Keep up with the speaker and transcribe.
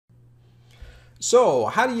So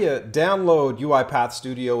how do you download Uipath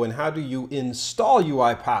Studio and how do you install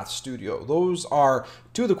Uipath Studio? Those are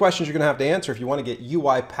two of the questions you're going to have to answer if you want to get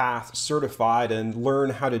Uipath certified and learn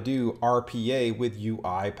how to do RPA with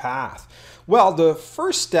Uipath. Well, the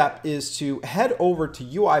first step is to head over to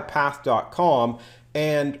uipath.com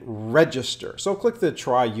and register. So click the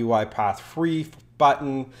Try Uipath Free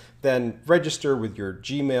button, then register with your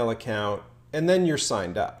Gmail account, and then you're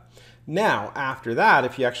signed up. Now, after that,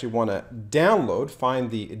 if you actually want to download, find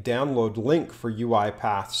the download link for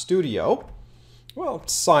Uipath Studio. Well,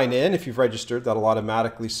 sign in. If you've registered, that'll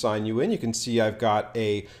automatically sign you in. You can see I've got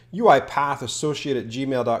a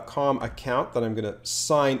uipathassociate@gmail.com account that I'm going to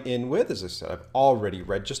sign in with. As I said, I've already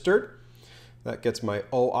registered. That gets my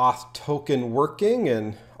OAuth token working,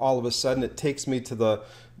 and all of a sudden it takes me to the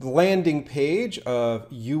landing page of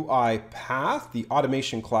Uipath, the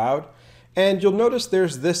automation cloud. And you'll notice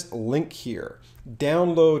there's this link here,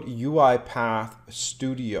 download Uipath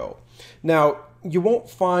Studio. Now, you won't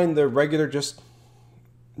find the regular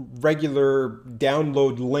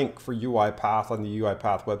download link for Uipath on the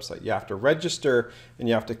Uipath website. You have to register and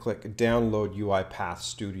you have to click download Uipath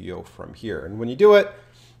Studio from here. And when you do it,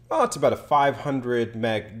 well, it's about a 500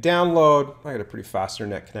 meg download. I got a pretty fast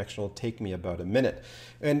internet connection. It'll take me about a minute.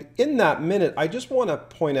 And in that minute, I just want to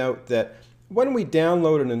point out that when we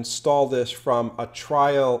download and install this from a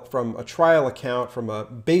trial account, from a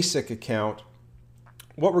basic account,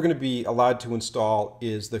 what we're going to be allowed to install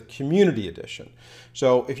is the Community Edition.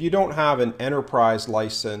 So if you don't have an enterprise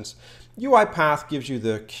license, Uipath gives you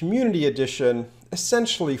the Community Edition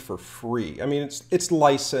essentially for free. I mean, it's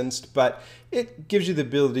licensed, but it gives you the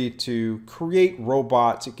ability to create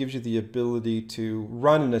robots. It gives you the ability to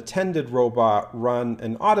run an attended robot, run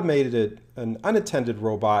an unattended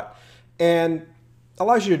robot, and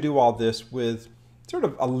allows you to do all this with sort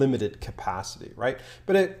of a limited capacity, right?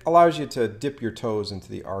 But it allows you to dip your toes into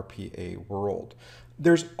the RPA world.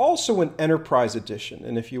 There's also an Enterprise Edition,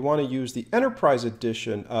 and if you want to use the Enterprise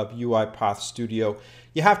Edition of Uipath Studio,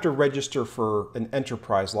 you have to register for an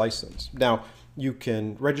enterprise license. Now, you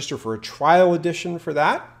can register for a trial edition for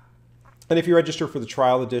that, and if you register for the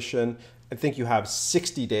trial edition, I think you have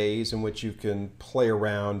 60 days in which you can play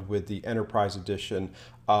around with the Enterprise Edition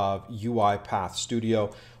of Uipath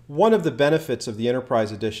Studio. One of the benefits of the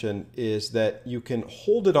Enterprise Edition is that you can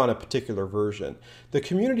hold it on a particular version. The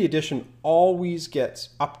Community Edition always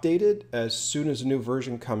gets updated as soon as a new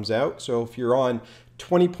version comes out. So if you're on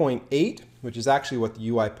 20.8, which is actually what the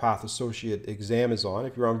Uipath Associate exam is on,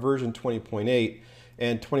 if you're on version 20.8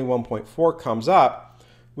 and 21.4 comes up,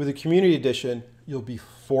 with the Community Edition, you'll be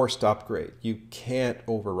forced to upgrade. You can't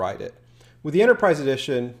override it. With the Enterprise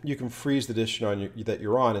Edition, you can freeze the edition that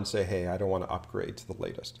you're on and say, hey, I don't want to upgrade to the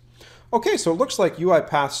latest. Okay, so it looks like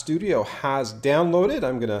Uipath Studio has downloaded.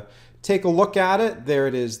 I'm going to take a look at it. There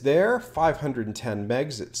it is there, 510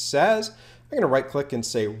 megs it says. I'm going to right click and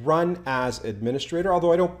say Run as Administrator,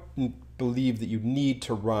 although I don't believe that you need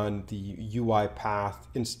to run the Uipath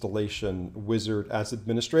Installation wizard as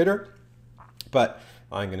administrator, but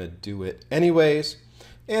I'm going to do it anyways.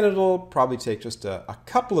 And it'll probably take just a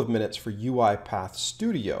couple of minutes for Uipath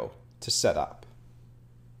Studio to set up.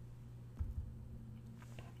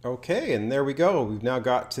 Okay, and there we go. We've now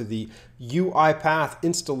got to the Uipath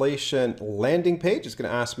Installation landing page. It's going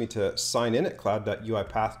to ask me to sign in at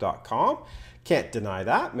cloud.uipath.com. Can't deny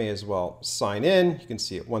that. May as well sign in. You can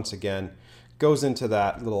see it once again. Goes into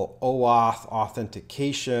that little OAuth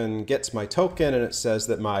authentication, gets my token, and it says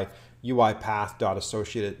that my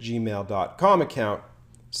uipath.associate@gmail.com account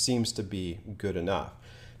seems to be good enough.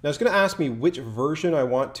 Now it's going to ask me which version I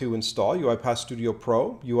want to install, Uipath Studio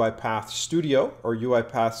Pro, Uipath Studio, or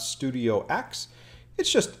Uipath Studio X. It's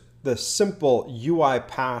just the simple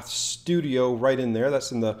Uipath Studio right in there.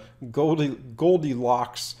 That's in the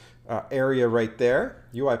Goldilocks area right there,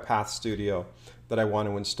 Uipath Studio that I want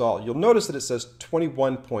to install. You'll notice that it says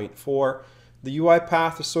 21.4. The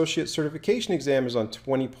Uipath Associate Certification exam is on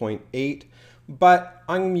 20.8, but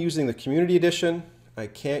I'm using the Community Edition. I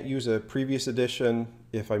can't use a previous edition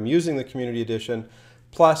if I'm using the Community Edition,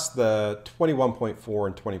 plus the 21.4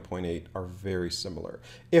 and 20.8 are very similar.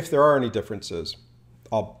 If there are any differences,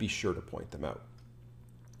 I'll be sure to point them out.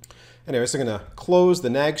 Anyway, so I'm going to close the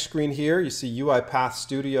nag screen here. You see Uipath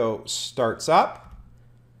Studio starts up.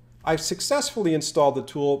 I've successfully installed the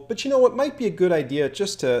tool, but you know what might be a good idea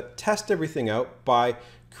just to test everything out by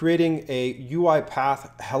creating a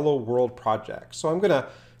Uipath Hello World project. So I'm going to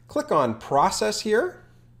click on Process here.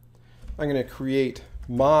 I'm going to create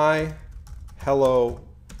my Hello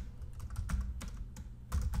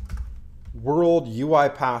World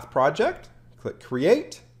Uipath project. Click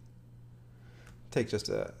Create. take just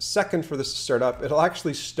a second for this to start up. It'll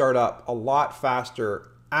actually start up a lot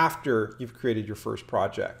faster after you've created your first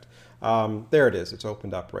project. There it is. It's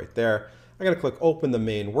opened up right there. I'm going to click Open the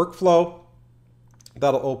Main Workflow.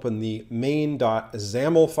 That'll open the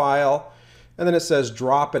main.xaml file. And then it says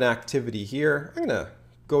Drop an Activity here. I'm going to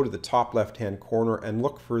go to the top left-hand corner and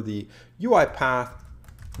look for the UiPath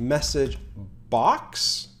message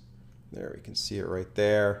box. There, we can see it right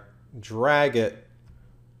there. Drag it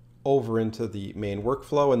over into the main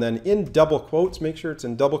workflow, and then in double quotes, make sure it's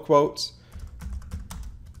in double quotes,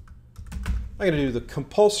 I'm going to do the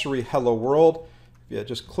compulsory hello world. If you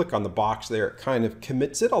just click on the box there, it kind of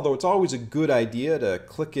commits it, although it's always a good idea to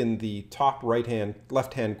click in the top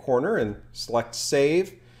left-hand corner and select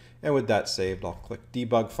save. And with that saved, I'll click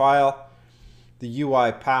debug file. The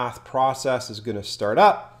UiPath process is going to start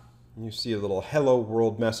up. You see a little hello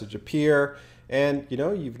world message appear, and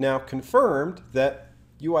you've now confirmed that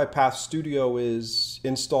UiPath Studio is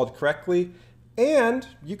installed correctly, and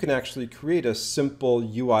you can actually create a simple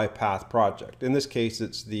UiPath project. In this case,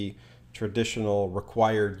 it's the traditional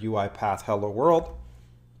required UiPath Hello World,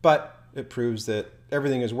 but it proves that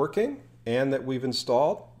everything is working and that we've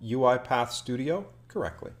installed UiPath Studio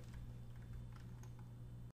correctly.